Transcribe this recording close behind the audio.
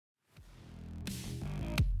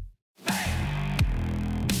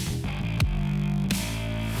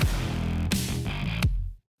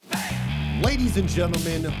Ladies and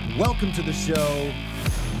gentlemen, welcome to the show.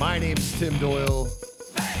 My name is Tim Doyle,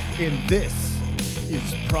 and this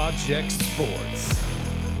is Project Sports.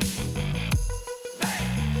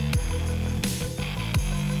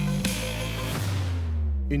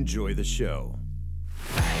 Enjoy the show.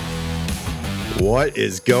 What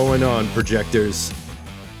is going on, projectors?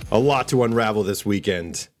 A lot to unravel this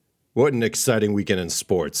weekend. What an exciting weekend in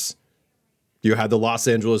sports. You had the Los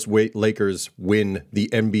Angeles Lakers win the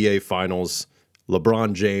NBA Finals.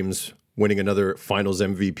 LeBron James winning another Finals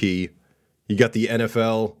MVP. You got the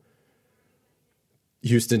NFL.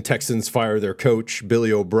 Houston Texans fire their coach,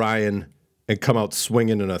 Billy O'Brien, and come out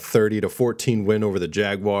swinging in a 30-14 win over the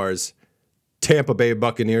Jaguars. Tampa Bay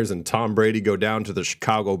Buccaneers and Tom Brady go down to the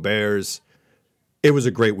Chicago Bears. It was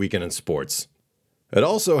a great weekend in sports. It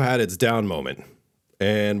also had its down moment,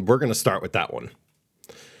 and we're going to start with that one.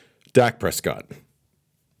 Dak Prescott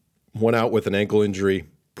went out with an ankle injury,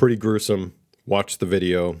 pretty gruesome. Watch the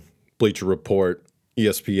video, Bleacher Report,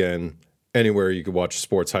 ESPN, anywhere you could watch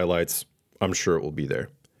sports highlights. I'm sure it will be there.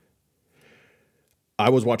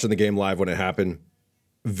 I was watching the game live when it happened.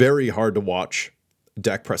 Very hard to watch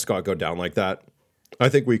Dak Prescott go down like that. I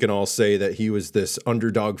think we can all say that he was this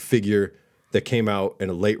underdog figure that came out in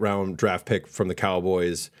a late round draft pick from the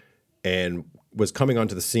Cowboys and was coming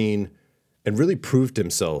onto the scene and really proved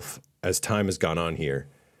himself as time has gone on here.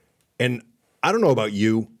 And I don't know about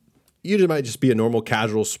you. You might just be a normal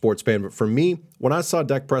casual sports fan. But for me, when I saw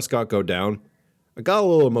Dak Prescott go down, I got a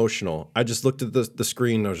little emotional. I just looked at the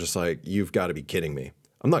screen and I was just like, you've got to be kidding me.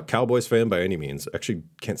 I'm not a Cowboys fan by any means. Actually,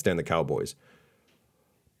 can't stand the Cowboys.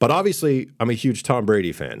 But obviously, I'm a huge Tom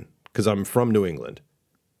Brady fan because I'm from New England.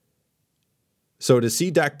 So to see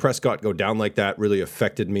Dak Prescott go down like that really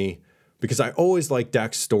affected me because I always liked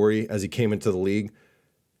Dak's story as he came into the league.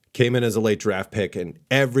 Came in as a late draft pick, and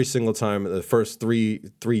every single time, the first three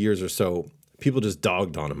years or so, people just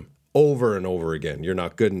dogged on him over and over again. You're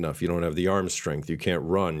not good enough. You don't have the arm strength. You can't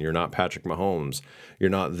run. You're not Patrick Mahomes. You're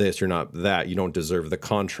not this. You're not that. You don't deserve the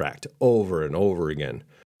contract over and over again.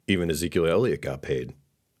 Even Ezekiel Elliott got paid.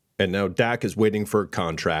 And now Dak is waiting for a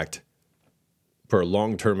contract for a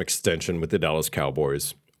long-term extension with the Dallas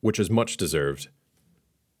Cowboys, which is much deserved.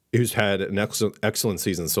 He's had an excellent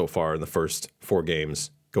season so far in the first 4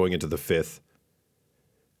 games, going into the 5th,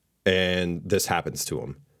 and this happens to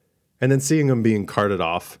him. And then seeing him being carted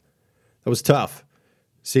off, that was tough.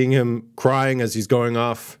 Seeing him crying as he's going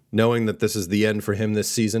off, knowing that this is the end for him this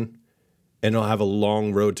season, and he'll have a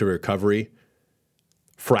long road to recovery,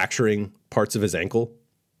 fracturing parts of his ankle.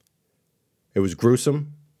 It was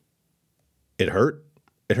gruesome. It hurt.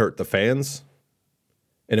 It hurt the fans,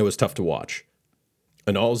 and it was tough to watch.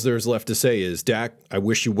 And all there's left to say is, Dak, I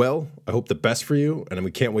wish you well. I hope the best for you. And we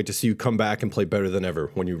can't wait to see you come back and play better than ever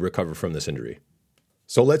when you recover from this injury.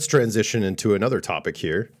 So let's transition into another topic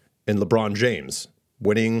here in LeBron James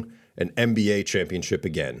winning an NBA championship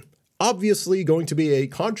again. Obviously going to be a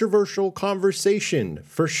controversial conversation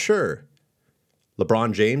for sure.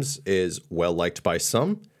 LeBron James is well liked by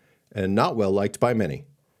some and not well liked by many.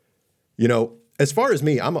 You know, as far as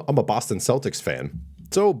me, I'm a Boston Celtics fan.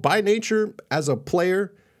 So by nature, as a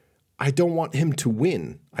player, I don't want him to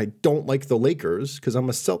win. I don't like the Lakers because I'm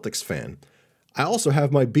a Celtics fan. I also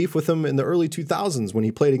have my beef with him in the early 2000s when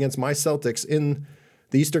he played against my Celtics in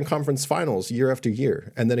the Eastern Conference Finals year after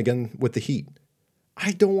year, and then again with the Heat.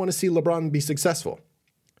 I don't want to see LeBron be successful.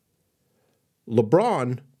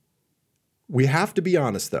 LeBron, we have to be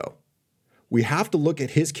honest though. We have to look at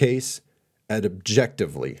his case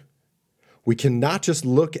objectively. We cannot just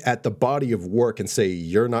look at the body of work and say,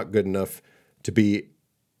 you're not good enough to be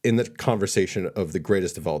in the conversation of the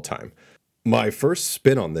greatest of all time. My first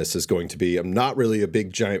spin on this is going to be, I'm not really a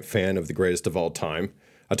big giant fan of the greatest of all time.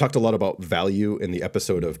 I talked a lot about value in the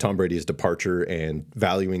episode of Tom Brady's departure and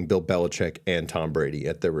valuing Bill Belichick and Tom Brady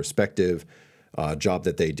at their respective job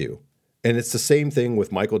that they do. And it's the same thing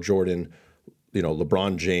with Michael Jordan,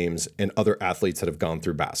 LeBron James, and other athletes that have gone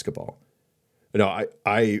through basketball.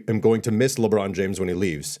 I am going to miss LeBron James when he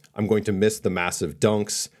leaves. I'm going to miss the massive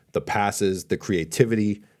dunks, the passes, the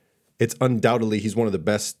creativity. It's undoubtedly he's one of the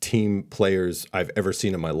best team players I've ever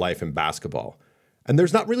seen in my life in basketball. And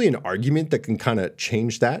there's not really an argument that can kind of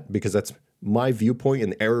change that because that's my viewpoint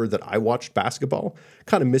and the era that I watched basketball.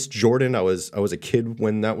 Kind of missed Jordan. I was a kid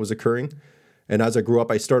when that was occurring. And as I grew up,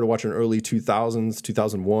 I started watching early 2000s,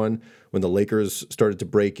 2001, when the Lakers started to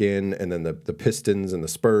break in, and then the Pistons and the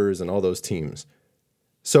Spurs and all those teams.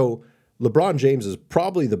 So LeBron James is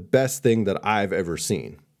probably the best thing that I've ever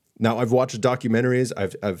seen. Now, I've watched documentaries.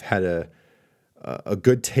 I've had a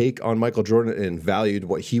good take on Michael Jordan and valued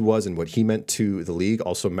what he was and what he meant to the league.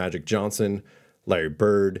 Also, Magic Johnson, Larry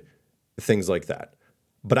Bird, things like that.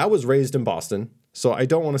 But I was raised in Boston, so I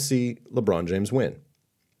don't want to see LeBron James win.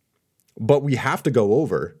 But we have to go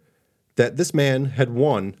over that this man had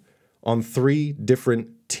won on 3 different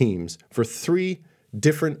teams for 3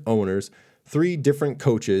 different owners, 3 different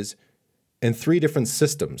coaches, and 3 different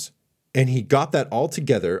systems. And he got that all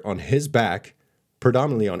together on his back,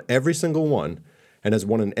 predominantly on every single one, and has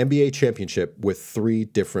won an NBA championship with 3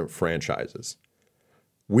 different franchises.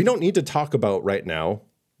 We don't need to talk about right now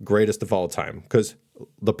greatest of all time, because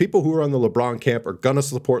the people who are on the LeBron camp are going to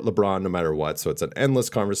support LeBron no matter what. So it's an endless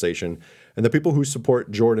conversation. And the people who support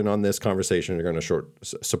Jordan on this conversation are going to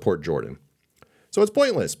support Jordan. So it's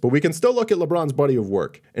pointless, but we can still look at LeBron's body of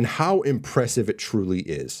work and how impressive it truly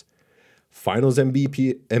is. Finals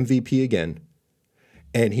MVP again.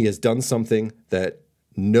 And he has done something that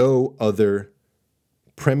no other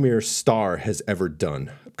premier star has ever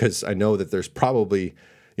done. Because I know that there's probably,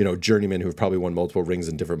 journeymen who've probably won multiple rings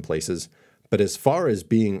in different places. But as far as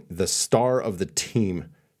being the star of the team,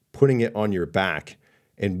 putting it on your back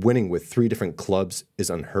and winning with 3 different clubs is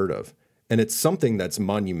unheard of. And it's something that's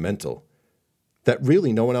monumental that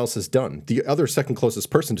really no one else has done. The other second closest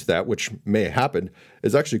person to that, which may have happened,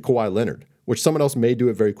 is actually Kawhi Leonard, which someone else may do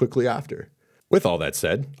it very quickly after. With all that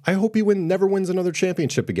said, I hope he never wins another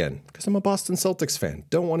championship again, because I'm a Boston Celtics fan.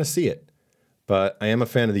 Don't want to see it. But I am a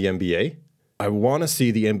fan of the NBA. I want to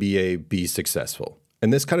see the NBA be successful.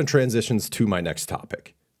 And this kind of transitions to my next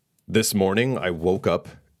topic. This morning, I woke up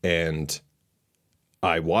and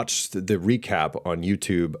I watched the recap on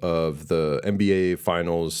YouTube of the NBA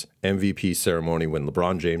Finals MVP ceremony when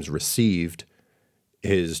LeBron James received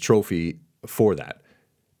his trophy for that.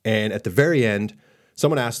 And at the very end,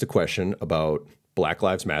 someone asked a question about Black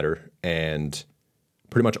Lives Matter and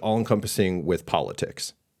pretty much all-encompassing with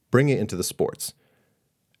politics, bring it into the sports.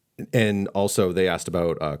 And also they asked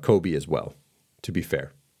about Kobe as well, to be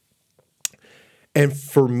fair. And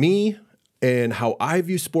for me, and how I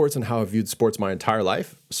view sports and how I've viewed sports my entire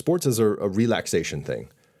life, sports is a relaxation thing.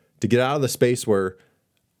 To get out of the space where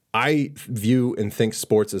I view and think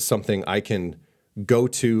sports is something I can go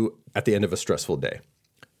to at the end of a stressful day.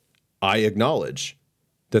 I acknowledge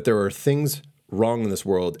that there are things wrong in this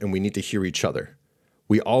world and we need to hear each other.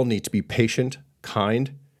 We all need to be patient,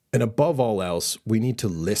 kind, and above all else, we need to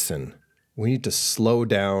listen. We need to slow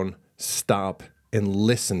down, stop, and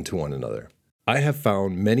listen to one another. I have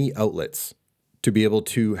found many outlets to be able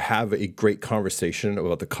to have a great conversation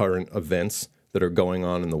about the current events that are going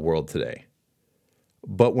on in the world today.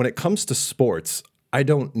 But when it comes to sports, I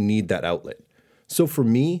don't need that outlet. So for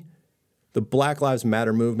me, the Black Lives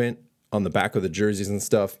Matter movement on the back of the jerseys and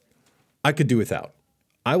stuff, I could do without.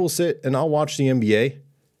 I will sit and I'll watch the NBA,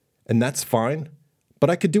 and that's fine, but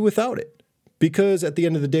I could do without it. Because at the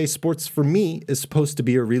end of the day, sports for me is supposed to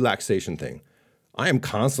be a relaxation thing. I am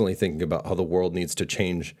constantly thinking about how the world needs to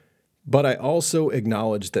change, but I also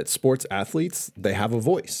acknowledge that sports athletes, they have a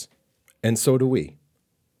voice, and so do we.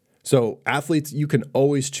 So athletes, you can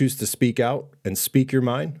always choose to speak out and speak your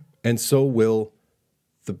mind, and so will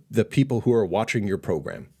the people who are watching your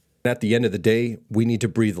program. At the end of the day, we need to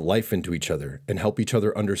breathe life into each other and help each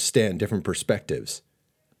other understand different perspectives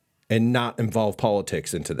and not involve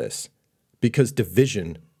politics into this, because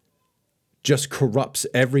division just corrupts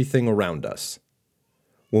everything around us.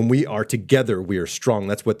 When we are together, we are strong.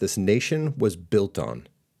 That's what this nation was built on.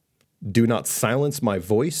 Do not silence my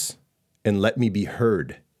voice and let me be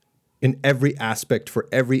heard in every aspect for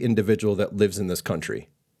every individual that lives in this country.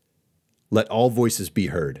 Let all voices be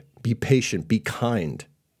heard. Be patient, be kind.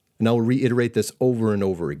 And I'll reiterate this over and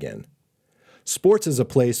over again. Sports is a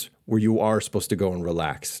place where you are supposed to go and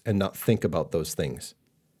relax and not think about those things,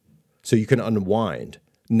 so you can unwind.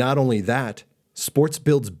 Not only that, sports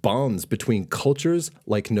builds bonds between cultures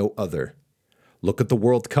like no other. Look at the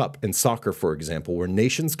World Cup in soccer, for example, where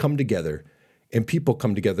nations come together and people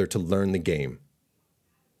come together to learn the game.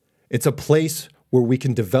 It's a place where we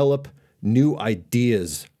can develop new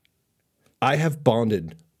ideas. I have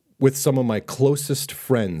bonded with some of my closest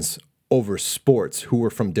friends over sports who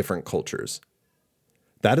are from different cultures.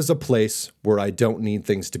 That is a place where I don't need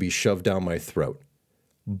things to be shoved down my throat.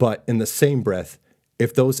 But in the same breath,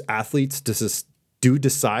 if those athletes do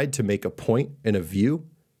decide to make a point and a view,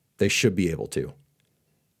 they should be able to.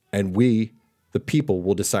 And we, the people,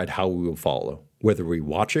 will decide how we will follow, whether we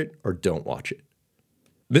watch it or don't watch it.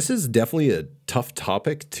 This is definitely a tough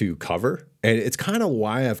topic to cover, and it's kind of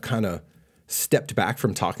why I've kind of stepped back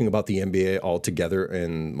from talking about the NBA altogether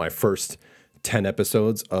in my first 10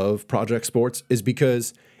 episodes of Project Sports, is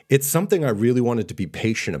because it's something I really wanted to be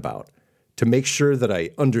patient about, to make sure that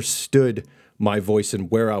I understood my voice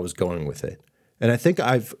and where I was going with it. And I think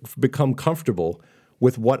I've become comfortable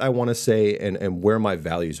with what I want to say and where my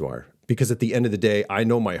values are. Because at the end of the day, I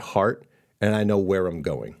know my heart and I know where I'm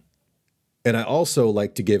going. And I also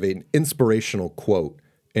like to give an inspirational quote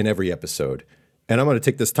in every episode. And I'm going to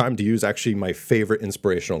take this time to use actually my favorite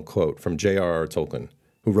inspirational quote from J.R.R. Tolkien,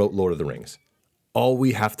 who wrote Lord of the Rings. All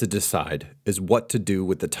we have to decide is what to do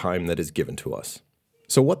with the time that is given to us.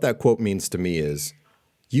 So what that quote means to me is,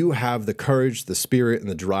 you have the courage, the spirit, and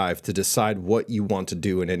the drive to decide what you want to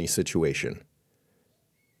do in any situation.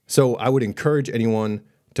 So I would encourage anyone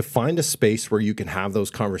to find a space where you can have those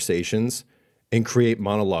conversations and create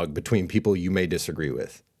monologue between people you may disagree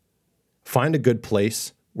with. Find a good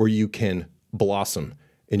place where you can blossom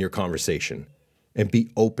in your conversation and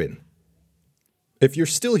be open. If you're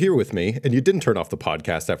still here with me and you didn't turn off the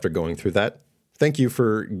podcast after going through that, thank you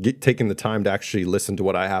for taking the time to actually listen to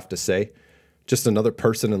what I have to say. Just another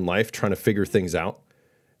person in life trying to figure things out.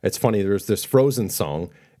 It's funny, there's this Frozen song,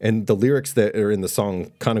 and the lyrics that are in the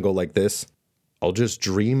song kind of go like this. I'll just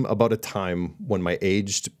dream about a time when my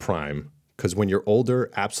aged prime, because when you're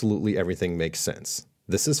older, absolutely everything makes sense.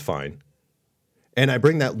 This is fine. And I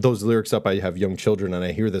bring those lyrics up. I have young children and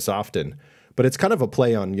I hear this often, but it's kind of a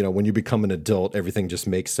play on, when you become an adult, everything just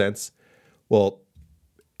makes sense. Well,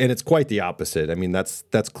 and it's quite the opposite. I mean, that's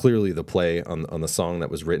clearly the play on the song that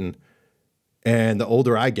was written. And the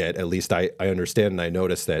older I get, at least I understand and I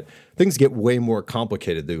notice that things get way more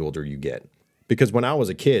complicated the older you get. Because when I was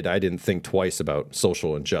a kid, I didn't think twice about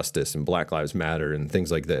social injustice and Black Lives Matter and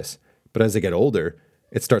things like this. But as I get older,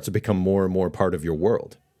 it starts to become more and more part of your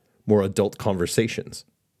world, more adult conversations.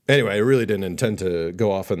 Anyway, I really didn't intend to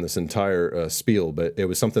go off on this entire spiel, but it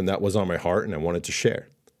was something that was on my heart and I wanted to share.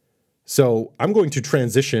 So I'm going to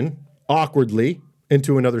transition awkwardly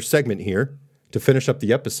into another segment here to finish up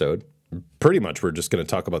the episode. Pretty much we're just going to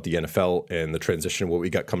talk about the NFL and the transition, what we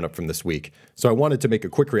got coming up from this week. So I wanted to make a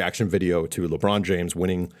quick reaction video to LeBron James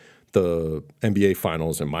winning the NBA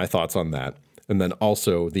Finals and my thoughts on that. And then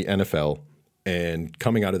also the NFL and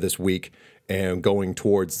coming out of this week and going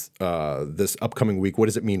towards this upcoming week. What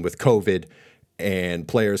does it mean with COVID and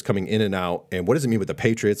players coming in and out? And what does it mean with the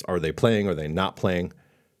Patriots? Are they playing? Are they not playing?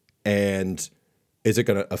 And is it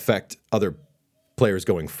going to affect other players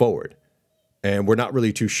going forward? And we're not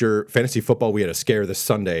really too sure. Fantasy football, we had a scare this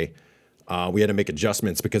Sunday. We had to make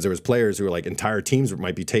adjustments because there was players who were like entire teams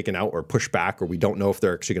might be taken out or pushed back, or we don't know if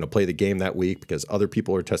they're actually going to play the game that week because other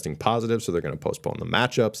people are testing positive, so they're going to postpone the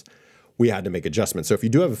matchups. We had to make adjustments. So if you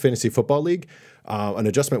do have a fantasy football league, an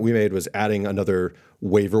adjustment we made was adding another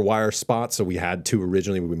waiver wire spot. So we had two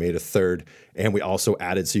originally, we made a third, and we also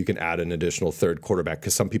added so you can add an additional third quarterback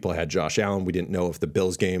because some people had Josh Allen. We didn't know if the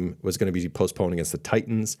Bills game was going to be postponed against the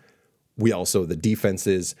Titans. We also, the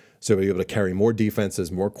defenses, so we're able to carry more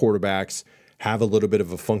defenses, more quarterbacks, have a little bit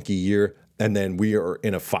of a funky year. And then we are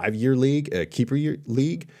in a 5-year league, a keeper year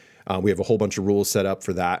league. We have a whole bunch of rules set up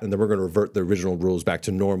for that. And then we're going to revert the original rules back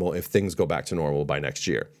to normal if things go back to normal by next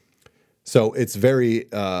year. So it's very,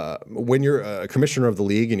 when you're a commissioner of the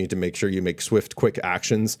league, you need to make sure you make swift, quick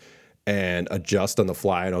actions and adjust on the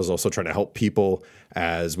fly. And I was also trying to help people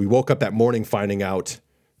as we woke up that morning finding out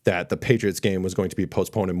that the Patriots game was going to be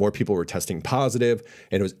postponed and more people were testing positive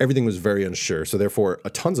and everything was very unsure. So therefore,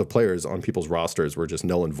 tons of players on people's rosters were just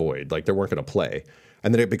null and void. Like they weren't going to play.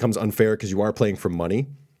 And then it becomes unfair because you are playing for money.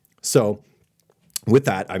 So with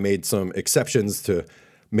that, I made some exceptions to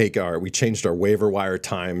we changed our waiver wire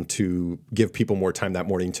time to give people more time that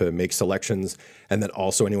morning to make selections. And then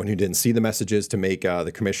also anyone who didn't see the messages to make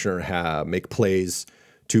the commissioner make plays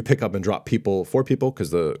to pick up and drop people for people because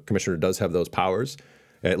the commissioner does have those powers.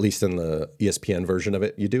 At least in the ESPN version of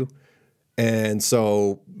it, you do. And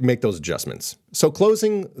so make those adjustments. So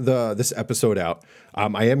closing this episode out,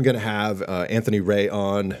 I am going to have Anthony Ray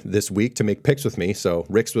on this week to make picks with me. So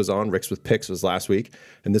Rick's was on. Rick's with Picks was last week.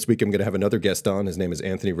 And this week I'm going to have another guest on. His name is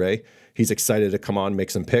Anthony Ray. He's excited to come on,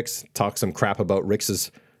 make some picks, talk some crap about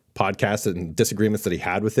Rick's podcast and disagreements that he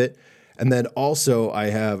had with it. And then also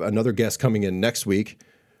I have another guest coming in next week.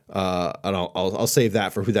 And I'll save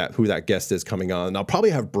that for who that guest is coming on. And I'll probably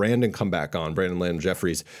have Brandon come back on, Brandon Lamb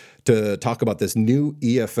Jeffries, to talk about this new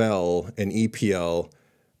EFL and EPL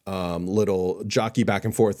little jockey back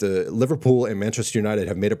and forth. The Liverpool and Manchester United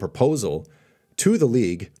have made a proposal to the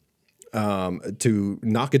league to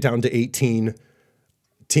knock it down to 18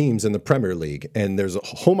 teams in the Premier League. And there's a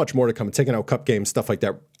whole much more to come, taking out cup games, stuff like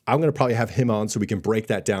that. I'm going to probably have him on so we can break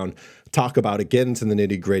that down, talk about it, get into the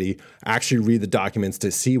nitty gritty, actually read the documents to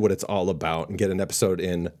see what it's all about and get an episode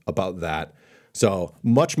in about that. So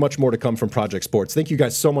much, much more to come from Project Sports. Thank you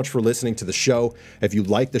guys so much for listening to the show. If you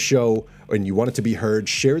like the show and you want it to be heard,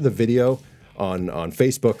 share the video. on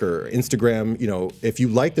Facebook or Instagram. You know, if you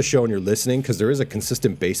like the show and you're listening, because there is a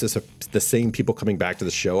consistent basis of the same people coming back to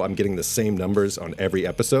the show. I'm getting the same numbers on every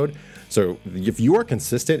episode. So if you are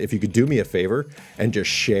consistent, if you could do me a favor and just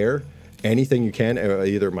share anything you can,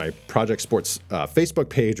 either my Project Sports Facebook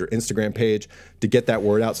page or Instagram page, to get that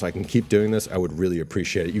word out so I can keep doing this, I would really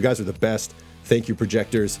appreciate it. You guys are the best. Thank you,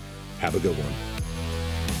 projectors. Have a good one.